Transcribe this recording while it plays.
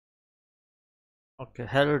Okay,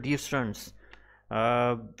 hello dear students.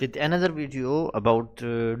 With another video about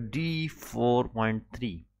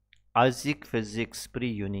D4.3 Isaac Physics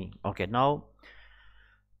Pre-Uni. Okay, now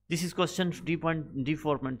this is question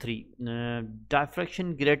D4.3.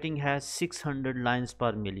 Diffraction grating has 600 lines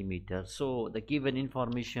per millimeter. So the given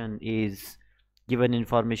information is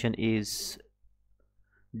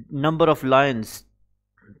number of lines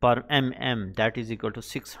per mm, that is equal to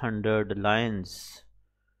 600 lines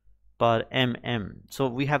per mm. So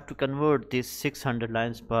we have to convert this 600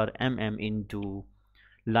 lines per mm into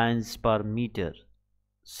lines per meter.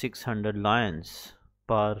 600 lines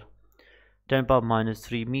per 10 power minus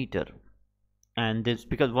 3 meter, and this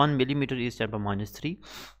because 1 millimeter is 10 power minus 3,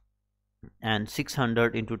 and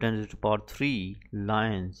 600 into 10 to the power 3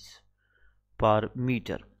 lines per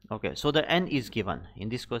meter. Okay, so the n is given in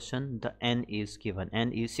this question. The n is given.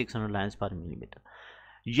 N is 600 lines per millimeter.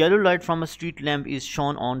 Yellow light from a street lamp is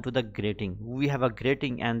shone onto the grating. We have a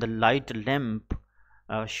grating and the light lamp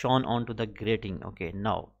shone onto the grating. Okay,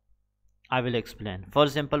 now I will explain. For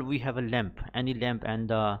example, we have a lamp, any lamp, and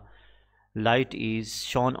the light is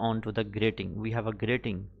shone onto the grating. We have a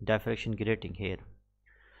grating, diffraction grating here.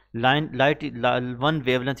 One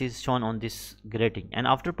wavelength is shown on this grating, and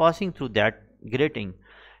after passing through that grating,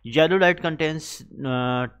 yellow light contains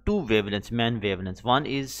two wavelengths, main wavelengths. One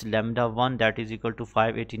is lambda 1, that is equal to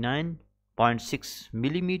 589.6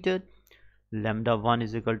 millimeter. Lambda 1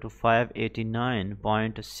 is equal to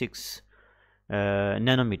 589.6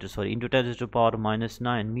 nanometer, sorry, into 10 to the power minus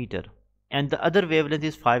 9 meter. And the other wavelength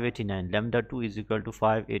is 589. Lambda 2 is equal to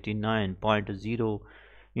 589.0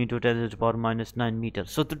 into 10 to the power minus 9 meter.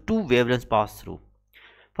 So the two wavelengths pass through.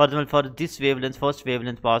 For this wavelength, first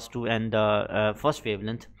wavelength pass through, and the first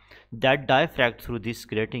wavelength that diffract through this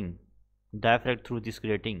grating,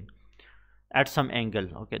 at some angle.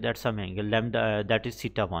 Okay, that's some angle lambda, that is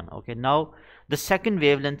theta 1. Okay, now the second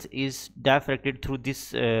wavelength is diffracted through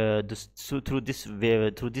this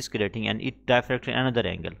grating, and it diffracted another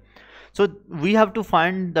angle. So we have to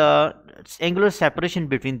find the angular separation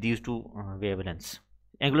between these two wavelengths.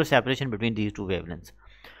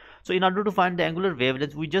 So in order to find the angular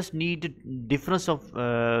wavelengths, we just need difference of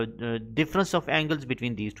angles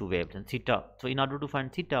between these two wavelengths, theta. So in order to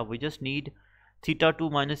find theta, we just need theta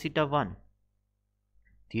 2 minus theta 1.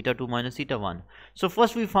 So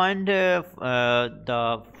first we find the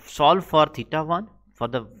solve for theta 1 for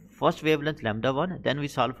the first wavelength lambda 1, then we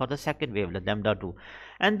solve for the second wavelength lambda 2,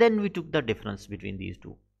 and then we took the difference between these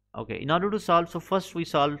two. Okay, in order to solve, so first we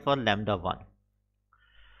solve for lambda 1.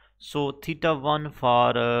 So theta 1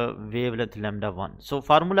 for wavelength lambda 1. So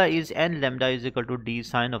formula is n lambda is equal to d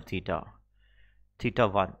sine of theta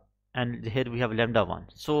 1, and here we have lambda 1.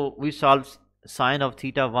 So we solve sine of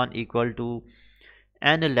theta 1 equal to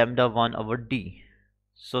n lambda 1 over d.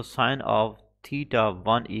 So sine of theta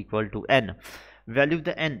 1 equal to n. Value of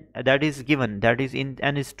the n that is given, that is in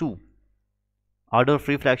n is 2. Order of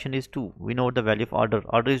refraction is 2. We know the value of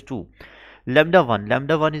order is 2. Lambda 1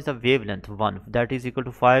 is the wavelength 1, that is equal to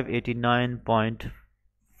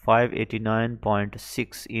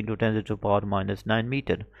 589.6 into 10 to the power minus 9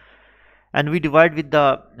 meter, and we divide with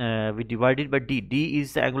the we divided by d. D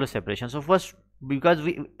is the angular separation. So first, because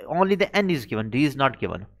we only the n is given, d is not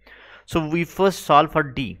given, so we first solve for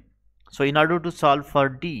d. So in order to solve for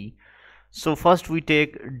d, so first we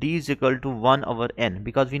take d is equal to 1 over n,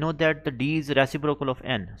 because we know that the d is reciprocal of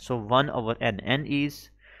n. So 1 over n. N is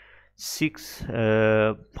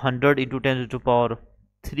 600 into 10 to the power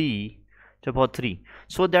 3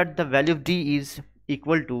 so that the value of d is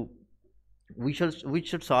equal to, we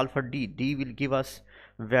should solve for d. D will give us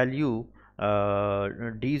value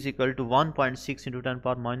d is equal to 1.6 into 10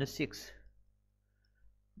 power minus 6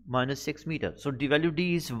 meter. So the value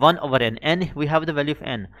d is 1 over n. N, we have the value of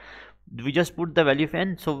n, we just put the value of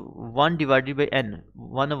n. So 1 divided by n,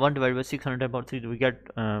 1 divided by 600 10 power 3, we get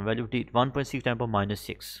value of d 1.6 10 power minus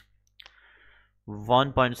 6.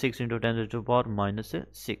 1.6 into 10 to the power minus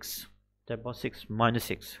 6, 10 power 6 minus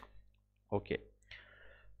 6. Okay,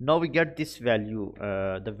 now we get this value,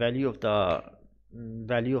 the value of the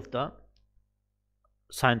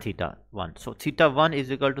sine theta 1. So theta 1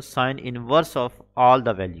 is equal to sine inverse of all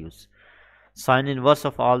the values.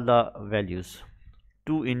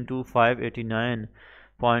 2 into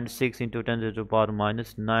 589.6 into 10 to the power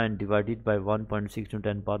minus 9 divided by 1.6 into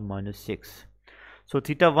 10 power minus 6. So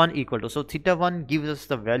theta 1 equal to, so theta 1 gives us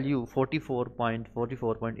the value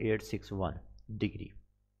 44.861 degree.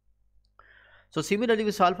 So similarly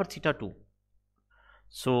we solve for theta 2.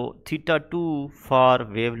 So theta 2 for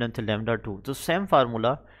wavelength lambda 2. So same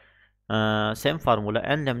formula, n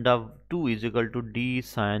lambda 2 is equal to d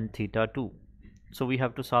sine theta 2. So we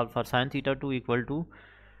have to solve for sin theta 2 equal to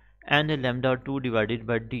n lambda 2 divided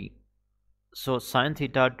by d. So sin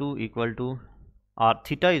theta 2 equal to, or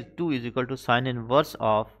theta is 2 is equal to sin inverse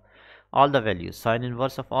of all the values, sin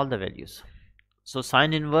inverse of all the values. So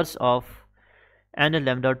sin inverse of n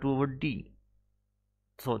lambda 2 over d.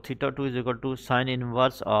 So theta 2 is equal to sin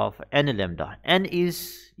inverse of n lambda. N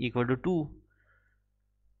is equal to 2.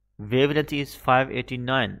 Wavelength is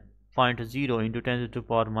 589.0 into 10 to the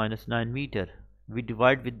power minus 9 meter. We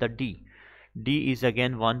divide with the d. D is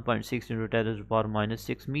again 1.6 into 10 to the power minus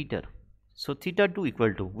 6 meter. So theta 2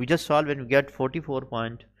 equal to, we just solve and we get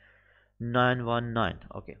 44.919.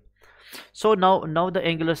 Okay. So now the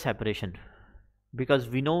angular separation, because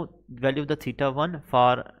we know value of the theta 1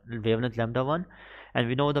 for wavelength lambda 1 and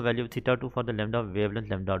we know the value of theta 2 for the lambda wavelength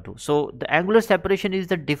lambda 2. So the angular separation is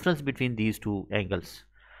the difference between these two angles.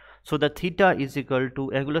 So the theta is equal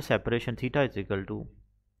to angular separation, theta is equal to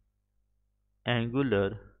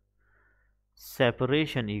angular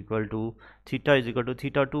separation equal to theta is equal to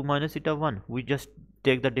theta 2 minus theta 1. We just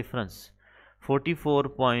take the difference,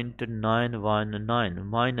 44.919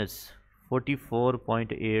 minus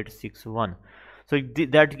 44.861. So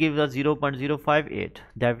that gives us 0.058.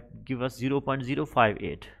 That gives us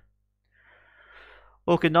 0.058.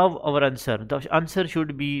 Okay, now our answer. The answer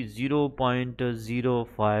should be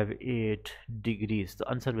 0.058 degrees. The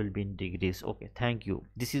answer will be in degrees. Okay, thank you.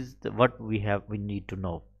 This is what we need to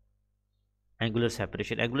know. Angular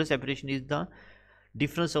separation. Angular separation is the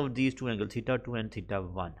difference of these two angles, theta 2 and theta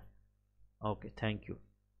 1. Okay, thank you.